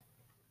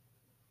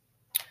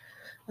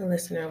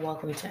Listener,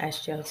 welcome to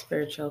SGL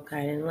Spiritual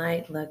Guide and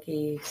Light.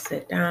 Lucky,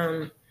 sit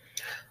down.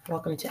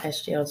 Welcome to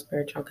SGL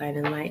Spiritual Guide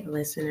and Light.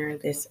 Listener,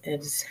 this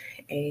is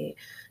a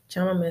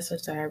channel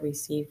message that I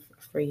received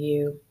for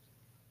you,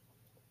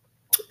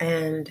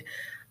 and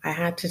I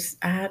had to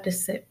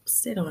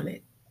sit on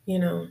it.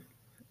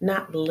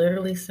 Not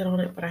literally sit on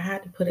it, but I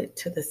had to put it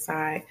to the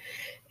side.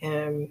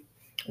 And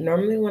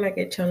normally, when I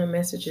get channel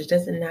messages,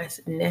 doesn't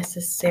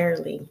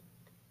necessarily.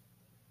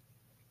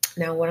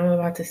 Now, what I'm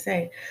about to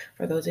say,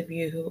 for those of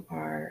you who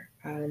are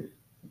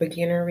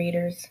beginner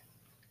readers,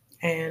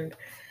 and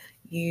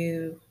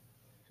you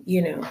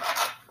know,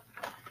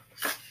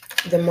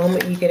 the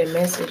moment you get a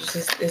message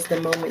is the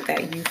moment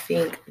that you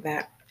think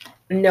that,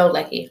 no,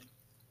 Lucky,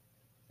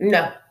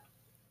 no,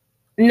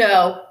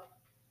 no,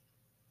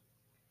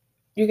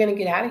 you're going to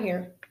get out of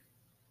here.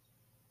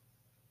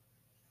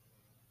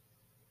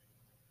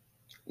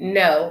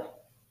 No.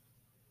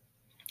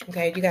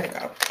 Okay, you got to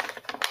go.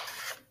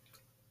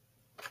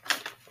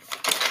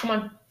 Come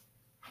on.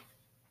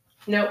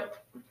 No.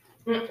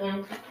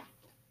 Mm-mm.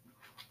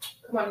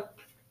 Come on.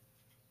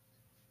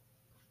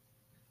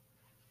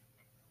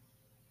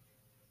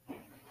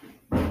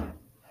 All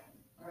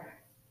right.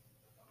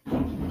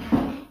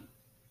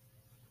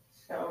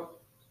 So,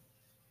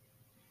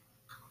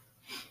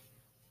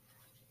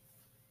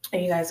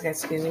 you guys got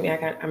excuse me.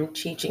 I'm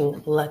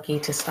teaching Lucky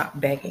to stop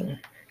begging.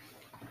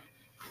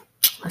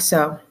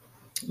 So,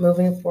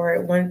 moving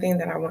forward, one thing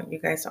that I want you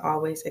guys to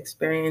always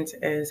experience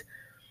is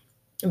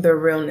the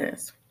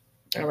realness.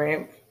 All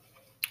right.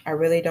 I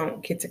really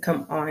don't get to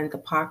come on the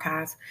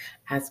podcast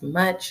as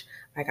much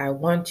like I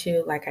want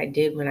to, like I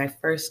did when I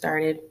first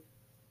started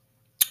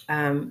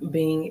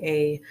being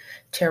a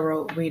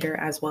tarot reader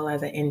as well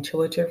as an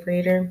intuitive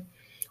reader.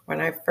 When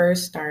I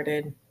first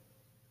started,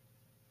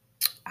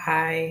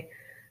 I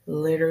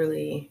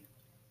literally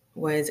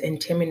was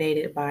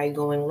intimidated by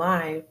going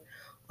live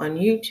on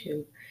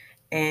YouTube,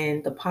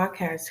 and the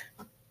podcast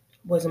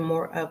was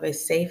more of a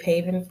safe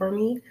haven for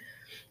me.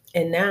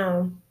 And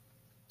now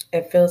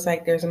it feels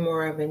like there's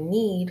more of a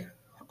need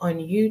on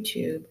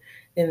YouTube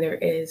than there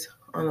is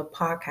on a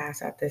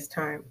podcast at this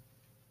time.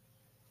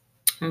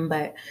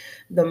 But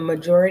the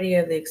majority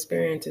of the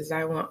experiences,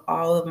 I want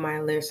all of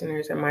my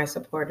listeners and my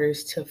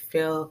supporters to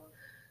feel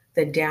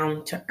the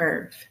down to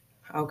earth.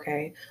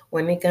 Okay.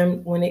 When it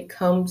gets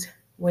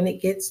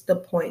to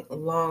the point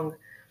long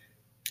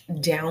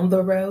down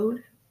the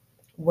road,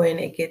 when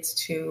it gets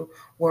to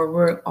where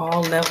we're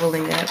all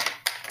leveling up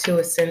to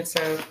a sense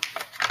of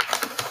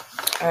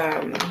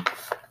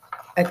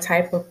a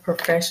type of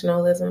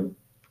professionalism,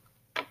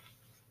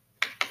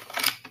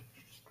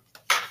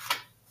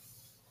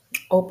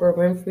 Oprah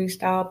Winfrey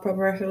style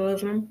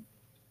professionalism,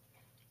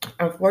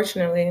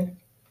 unfortunately,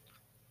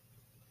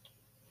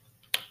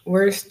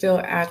 we're still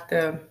I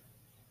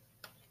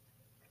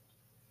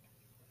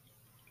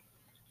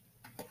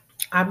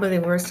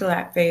believe we're still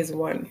at phase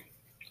one.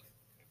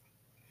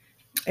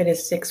 It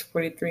is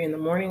 6:43 in the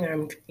morning.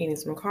 I'm eating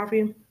some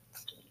coffee.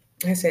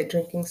 I said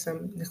drinking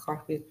some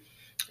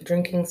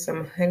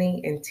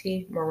honey and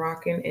tea,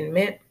 Moroccan and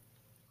mint,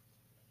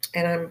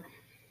 and I'm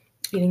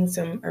eating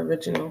some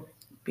original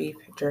beef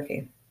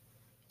jerky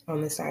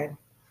on the side.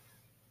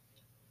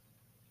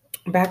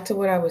 Back to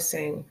what I was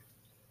saying.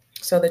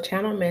 So the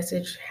channel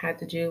message had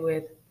to do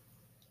with,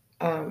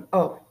 I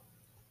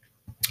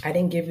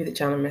didn't give you the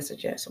channel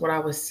message yet. So what I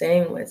was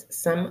saying was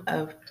some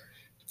of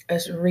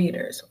us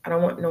readers, I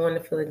don't want no one to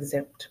feel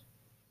exempt.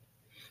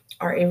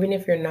 Or even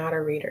if you're not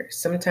a reader,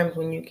 sometimes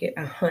when you get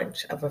a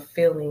hunch of a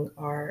feeling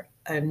or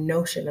a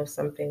notion of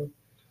something,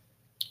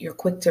 you're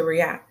quick to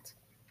react.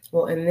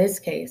 Well, in this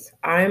case,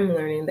 I'm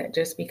learning that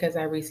just because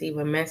I receive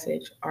a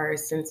message or a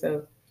sense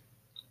of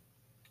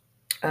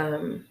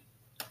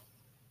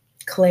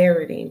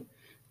clarity,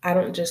 I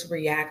don't just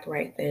react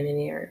right then and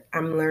there.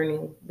 I'm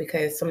learning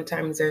because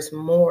sometimes there's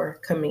more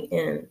coming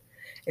in,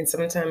 and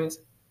sometimes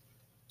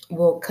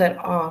we'll cut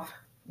off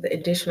the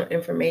additional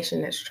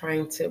information that's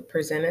trying to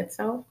present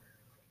itself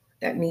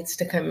that needs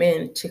to come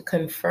in to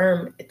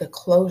confirm the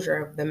closure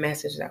of the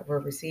message that we're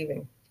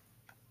receiving.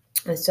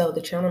 And so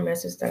the channel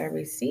message that I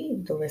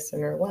received, the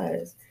listener,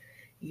 was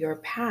your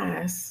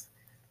past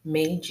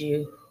made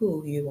you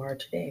who you are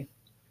today.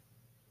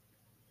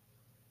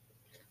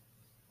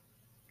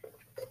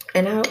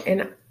 And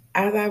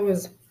as I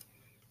was,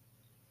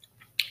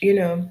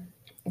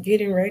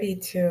 getting ready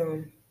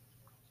to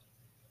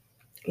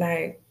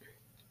like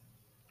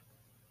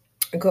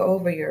go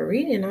over your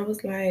reading, I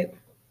was like,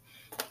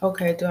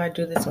 okay, do I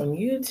do this on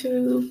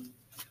YouTube?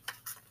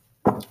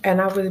 And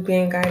I was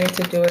being guided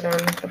to do it on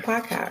the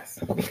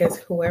podcast because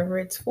whoever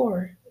it's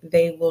for,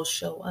 they will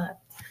show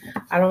up.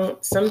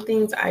 Some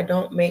things I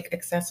don't make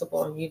accessible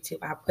on YouTube.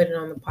 I put it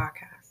on the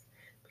podcast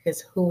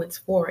because who it's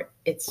for,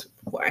 it's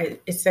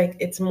like,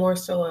 it's more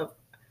so of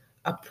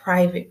a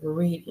private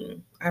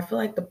reading. I feel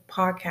like the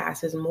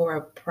podcast is more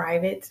of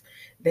private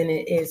than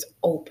it is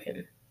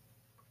open.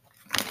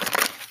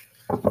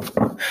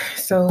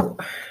 So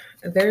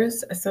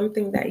there's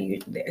something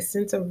a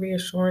sense of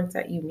reassurance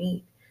that you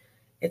need.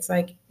 It's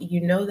like,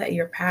 that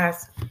your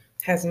past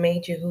has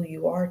made you who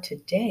you are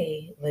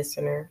today,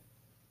 listener.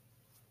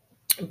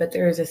 But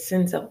there is a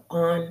sense of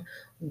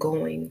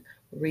ongoing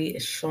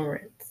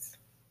reassurance.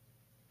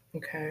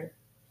 Okay.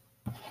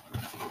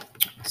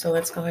 So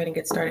let's go ahead and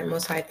get started.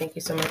 Most High, thank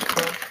you so much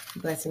for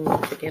blessing me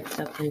with the gift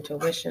of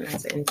intuition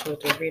as an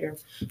intuitive reader.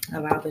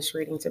 Allow this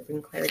reading to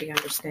bring clarity,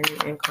 understanding,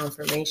 and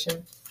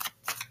confirmation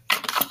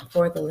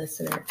for the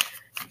listener.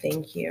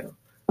 Thank you.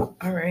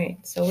 All right.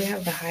 So we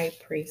have the High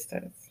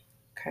Priestess.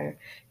 Okay.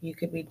 You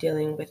could be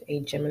dealing with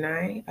a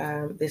Gemini.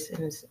 This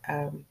is,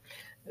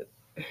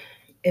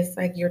 it's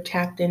like you're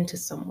tapped into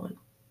someone.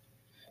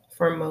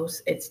 For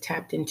most, it's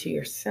tapped into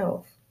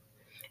yourself.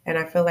 And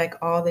I feel like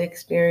all the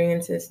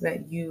experiences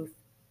that you've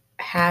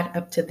had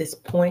up to this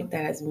point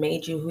that has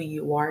made you who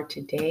you are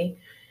today,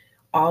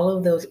 all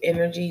of those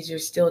energies, you're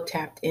still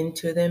tapped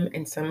into them.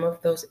 And some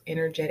of those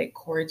energetic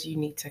cords you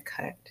need to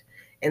cut.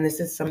 And this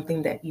is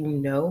something that you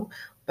know,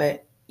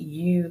 but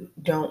you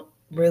don't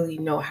really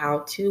know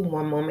how to.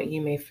 One moment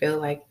you may feel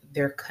like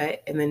they're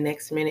cut, and the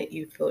next minute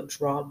you feel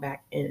drawn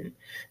back in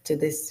to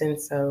this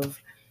sense of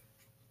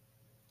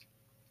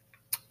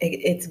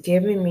it's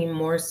giving me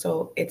more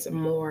so it's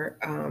more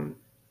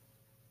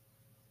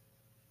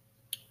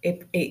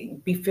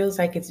it feels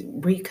like it's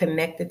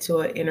reconnected to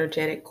an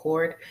energetic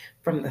cord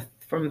from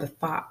the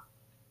thought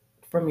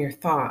from your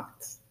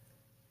thoughts,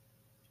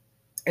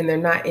 and they're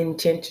not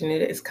intentional.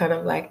 It's kind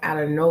of like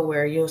out of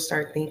nowhere you'll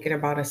start thinking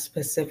about a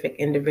specific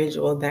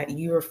individual that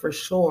you are for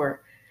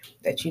sure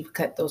that you've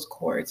cut those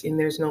cords and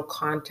there's no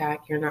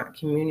contact, you're not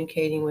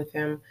communicating with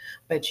them,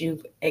 but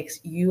you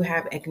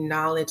have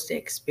acknowledged the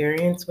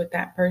experience with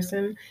that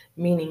person,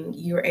 meaning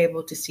you're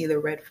able to see the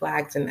red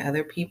flags in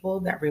other people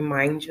that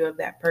remind you of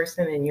that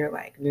person, and you're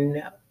like,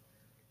 no.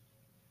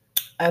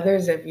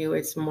 Others of you,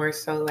 it's more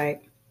so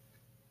like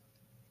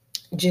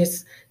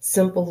just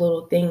simple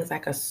little things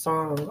like a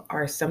song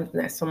or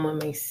something that someone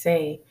may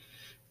say,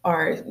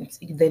 or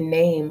the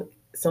name,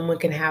 someone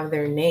can have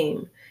their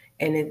name,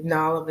 and then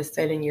all of a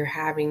sudden you're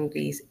having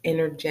these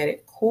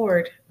energetic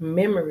cord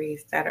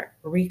memories that are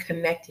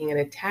reconnecting and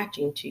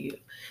attaching to you.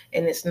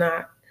 And it's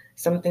not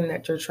something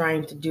that you're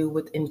trying to do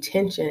with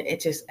intention,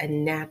 it's just a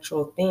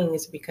natural thing.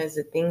 It's because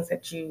the things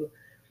that you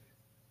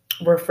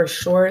were for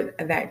sure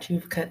that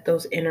you've cut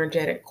those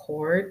energetic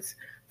cords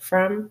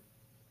from,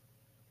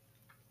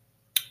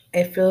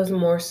 it feels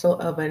more so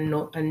of a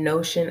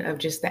notion of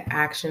just the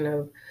action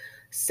of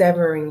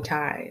severing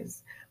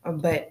ties,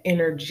 but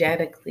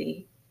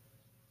energetically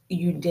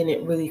you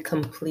didn't really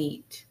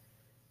complete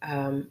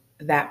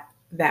that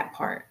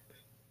part,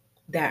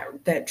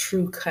 that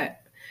true cut.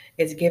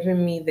 It's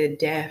giving me the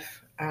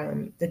death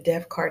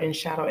card in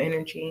shadow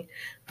energy,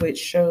 which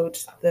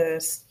shows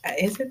is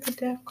it the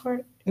death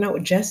card? No,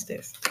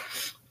 justice.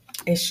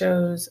 It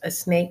shows a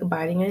snake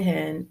biting a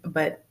hand,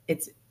 but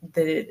it's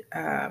the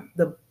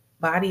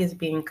body is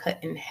being cut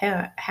in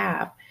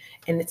half,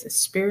 and it's a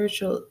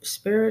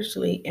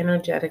spiritually,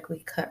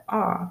 energetically cut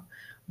off.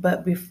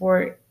 But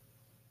before,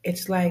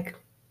 it's like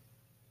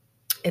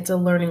it's a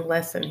learning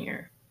lesson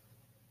here.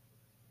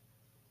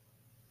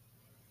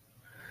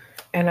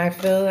 And I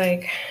feel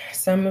like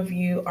some of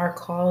you are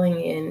calling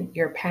in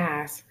your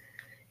past.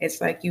 It's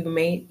like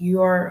who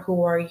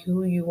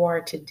you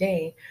are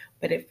today,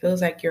 but it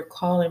feels like you're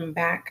calling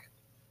back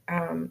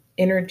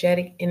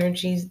energetic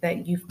energies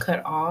that you've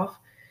cut off,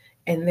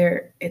 and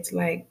it's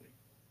like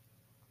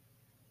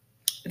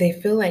they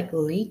feel like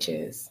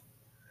leeches,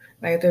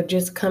 like they're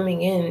just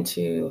coming in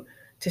to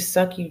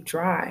suck you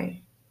dry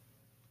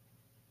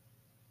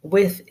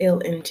with ill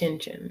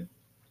intention.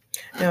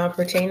 Now,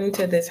 pertaining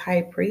to this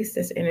high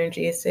priestess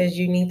energy, it says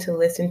you need to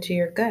listen to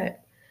your gut,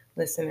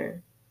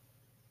 listener.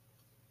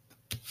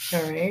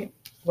 All right.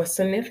 What's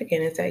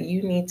significant is that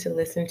you need to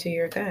listen to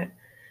your gut.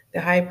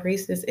 The high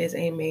priestess is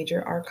a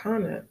major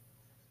arcana.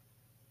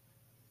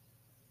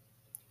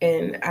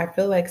 And I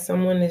feel like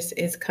someone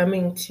is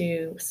coming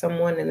to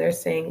someone and they're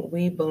saying,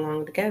 we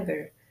belong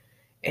together.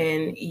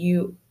 And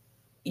you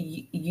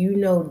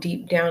know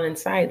deep down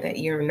inside that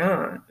you're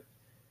not.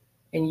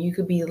 And you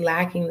could be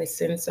lacking the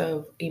sense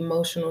of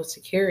emotional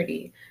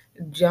security.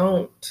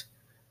 Don't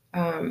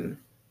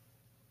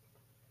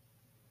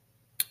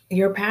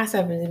your past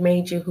hasn't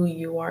made you who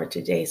you are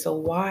today. So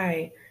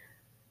why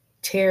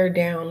tear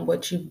down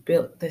what you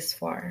built this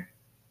far?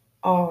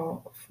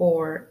 All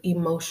for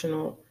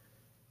emotional,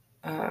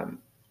 I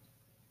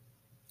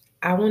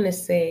want to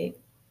say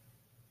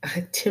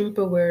a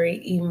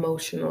temporary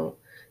emotional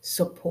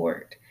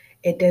support.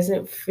 It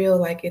doesn't feel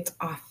like it's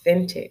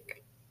authentic.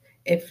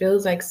 It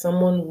feels like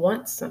someone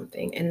wants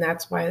something, and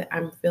that's why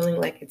I'm feeling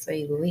like it's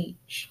a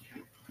leech.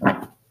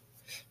 All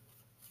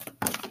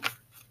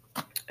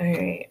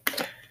right.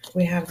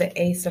 We have the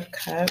Ace of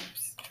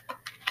Cups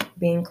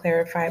being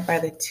clarified by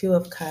the Two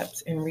of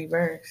Cups in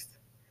reverse.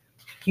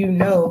 You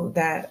know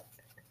that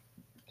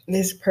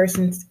this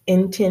person's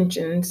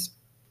intentions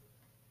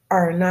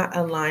are not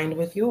aligned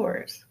with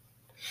yours.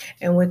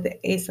 And with the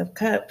Ace of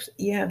Cups,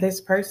 yeah,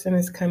 this person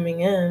is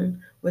coming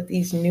in with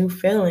these new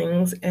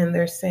feelings and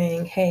they're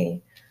saying,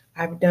 hey,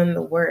 I've done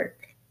the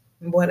work.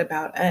 What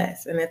about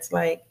us? And it's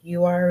like,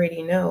 you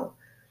already know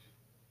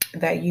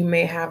that you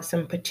may have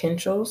some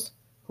potentials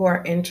who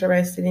are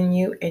interested in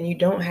you, and you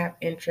don't have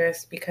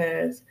interest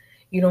because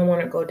you don't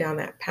want to go down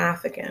that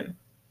path again.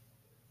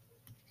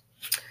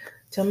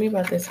 Tell me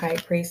about this high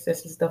priest.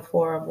 This is the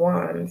Four of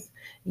Wands.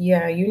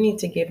 Yeah, you need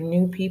to give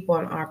new people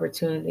an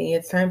opportunity.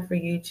 It's time for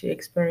you to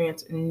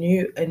experience a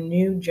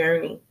new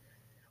journey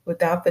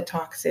without the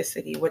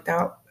toxicity,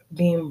 without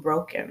being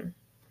broken,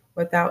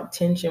 without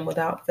tension,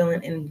 without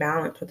feeling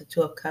imbalanced with the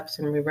Two of Cups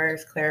in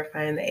reverse,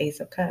 clarifying the Ace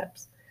of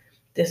Cups.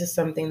 This is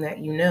something that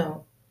you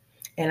know.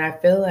 And I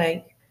feel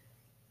like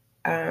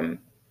um,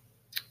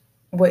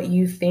 what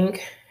you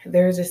think,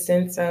 there's a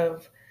sense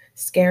of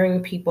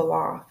scaring people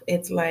off.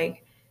 It's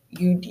like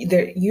you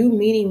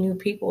meeting new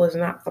people is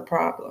not the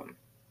problem.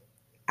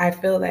 I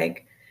feel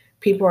like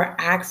people are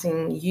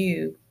asking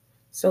you,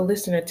 so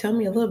listener, tell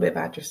me a little bit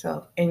about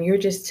yourself, and you're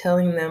just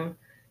telling them,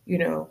 you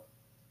know,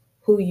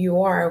 who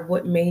you are,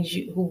 what made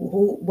you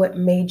what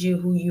made you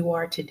who you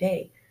are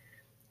today.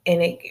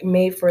 And it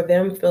may for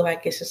them feel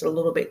like it's just a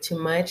little bit too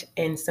much,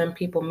 and some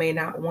people may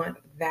not want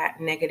that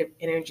negative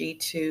energy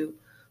to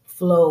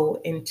flow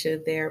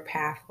into their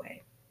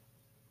pathway.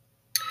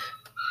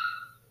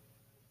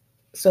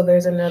 So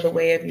there's another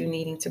way of you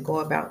needing to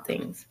go about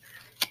things,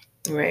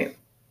 right?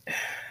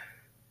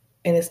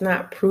 And it's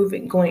not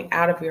proving going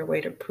out of your way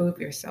to prove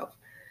yourself,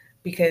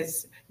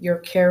 because your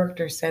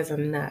character says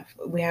enough.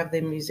 We have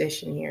the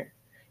Musician here.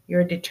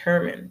 You're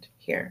determined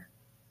here.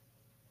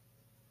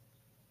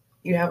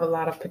 You have a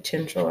lot of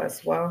potential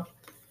as well.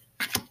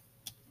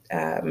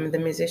 The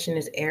Musician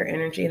is air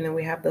energy, and then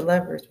we have the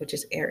Lovers, which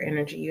is air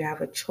energy. You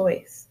have a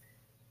choice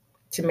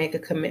to make a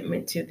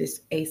commitment to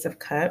this Ace of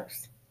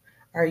Cups,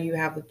 or you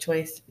have a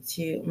choice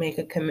to make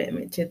a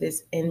commitment to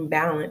this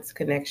imbalanced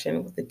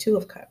connection with the Two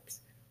of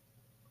Cups.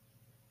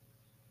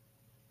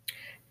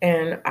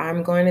 And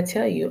I'm going to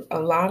tell you, a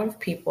lot of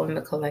people in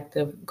the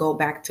collective go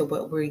back to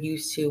what we're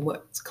used to,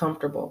 what's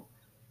comfortable,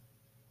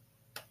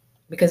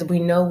 because we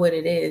know what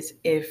it is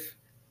if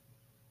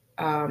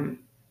um,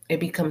 it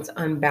becomes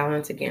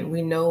unbalanced again.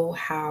 We know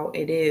how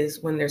it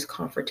is when there's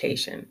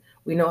confrontation.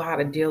 We know how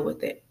to deal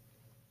with it,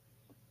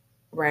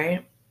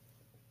 right?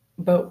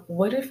 But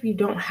what if you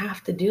don't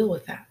have to deal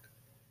with that?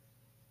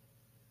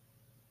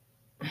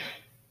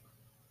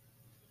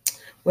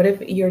 What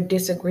if your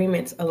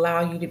disagreements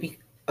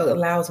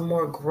allows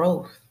more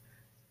growth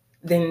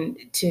than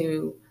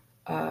to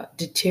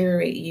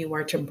deteriorate you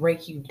or to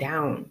break you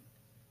down?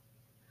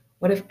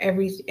 What if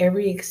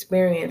every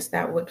experience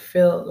that would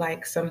feel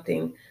like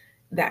something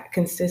that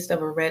consists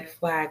of a red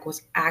flag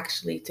was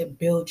actually to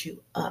build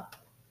you up?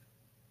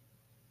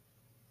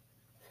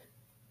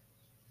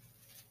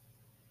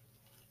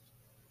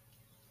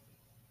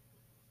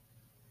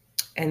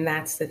 And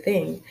that's the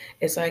thing.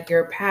 It's like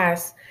your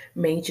past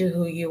made you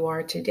who you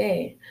are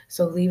today.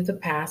 So leave the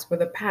past for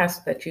the past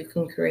so that you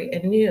can create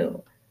a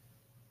new.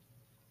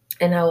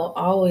 And I will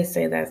always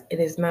say that it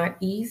is not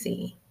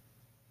easy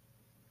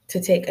to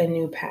take a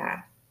new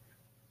path,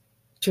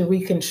 to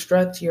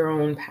reconstruct your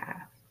own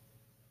path.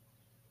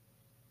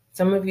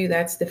 Some of you,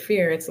 that's the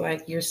fear. It's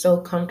like you're so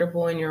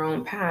comfortable in your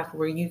own path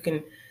where you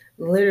can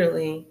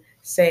literally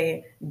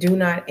say, do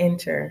not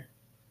enter,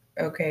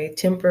 okay,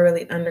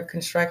 temporarily under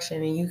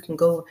construction, and you can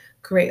go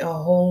create a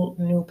whole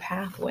new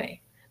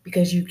pathway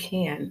because you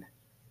can.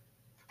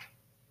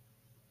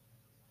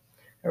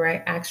 All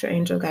right, ask your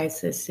angel guides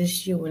to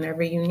assist you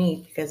whenever you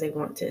need because they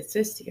want to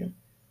assist you.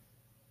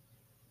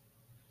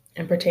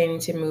 And pertaining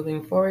to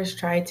moving forward,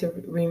 try to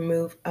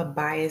remove a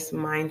biased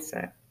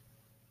mindset.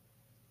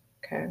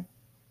 Okay.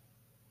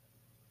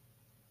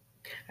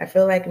 I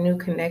feel like new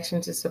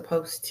connections is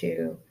supposed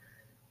to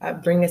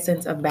bring a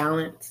sense of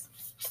balance.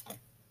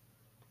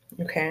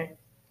 Okay.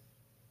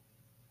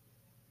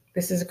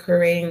 This is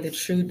creating the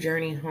true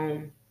journey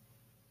home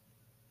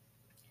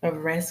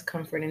of rest,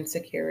 comfort, and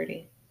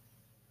security.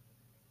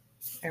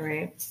 All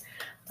right.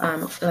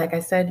 Like I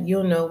said,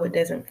 you'll know what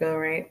doesn't feel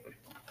right.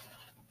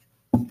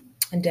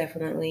 And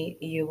definitely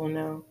you will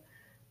know.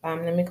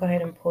 Let me go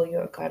ahead and pull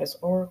you a Goddess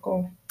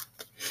Oracle.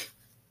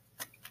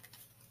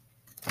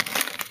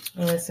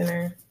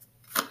 Listener,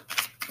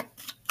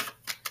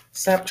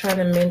 stop trying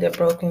to mend a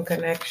broken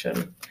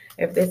connection.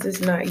 If this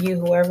is not you,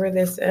 whoever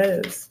this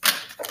is,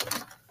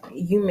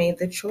 you made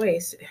the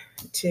choice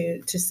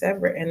to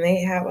sever, and they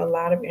have a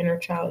lot of inner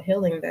child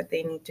healing that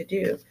they need to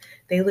do.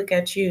 They look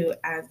at you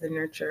as the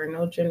nurturer,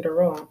 no gender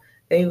role.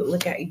 They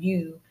look at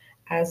you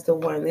as the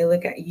one. They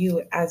look at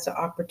you as the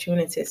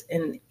opportunist,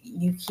 and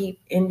you keep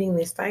ending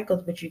these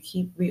cycles, but you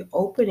keep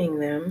reopening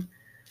them,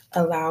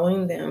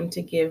 allowing them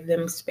to give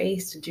them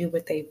space to do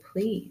what they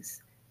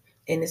please.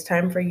 And it's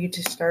time for you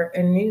to start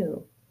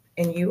anew,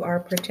 and you are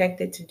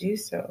protected to do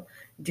so.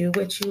 Do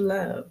what you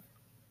love.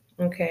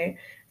 Okay,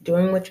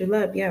 doing what you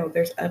love, yeah,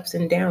 there's ups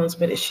and downs,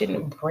 but it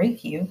shouldn't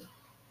break you.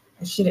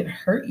 It shouldn't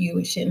hurt you.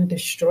 It shouldn't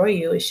destroy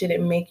you. It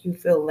shouldn't make you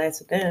feel less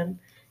than.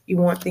 You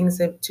want things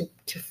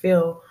to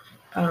feel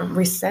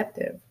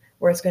receptive,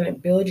 where it's going to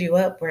build you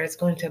up, where it's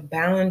going to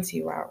balance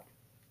you out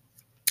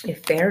in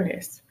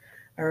fairness.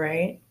 All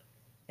right.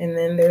 And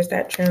then there's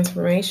that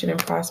transformation and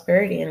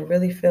prosperity and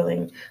really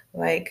feeling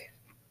like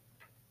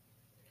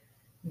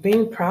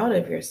being proud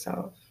of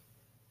yourself.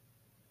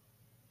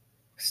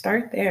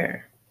 Start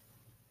there.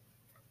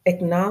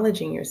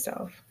 Acknowledging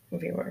yourself,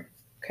 viewer.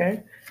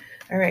 Okay?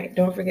 All right.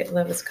 Don't forget,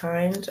 love is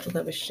kind,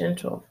 love is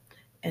gentle,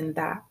 and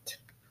that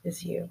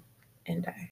is you and I.